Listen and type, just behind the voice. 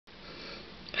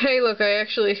Hey, look, I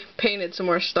actually painted some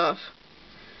more stuff.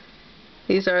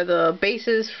 These are the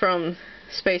bases from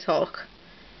Space Hulk.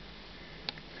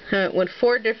 With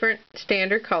 4 different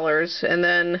standard colors, and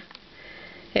then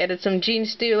added some Gene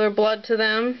Stealer blood to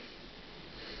them,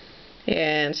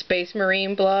 and Space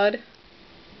Marine blood.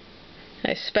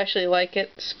 I especially like it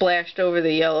splashed over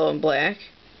the yellow and black.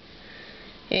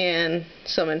 And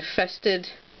some infested,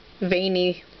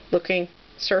 veiny looking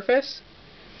surface.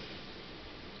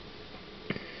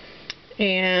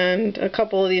 And a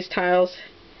couple of these tiles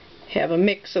have a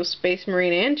mix of Space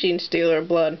Marine and Gene Stealer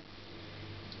blood.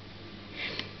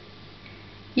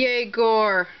 Yay,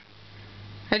 gore!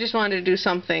 I just wanted to do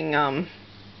something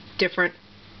different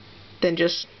than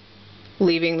just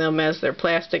leaving them as their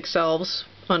plastic selves,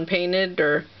 unpainted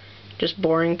or just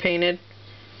boring painted.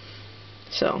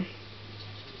 So,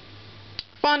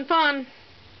 fun!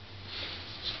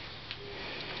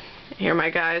 Here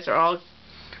my guys are all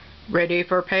ready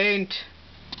for paint.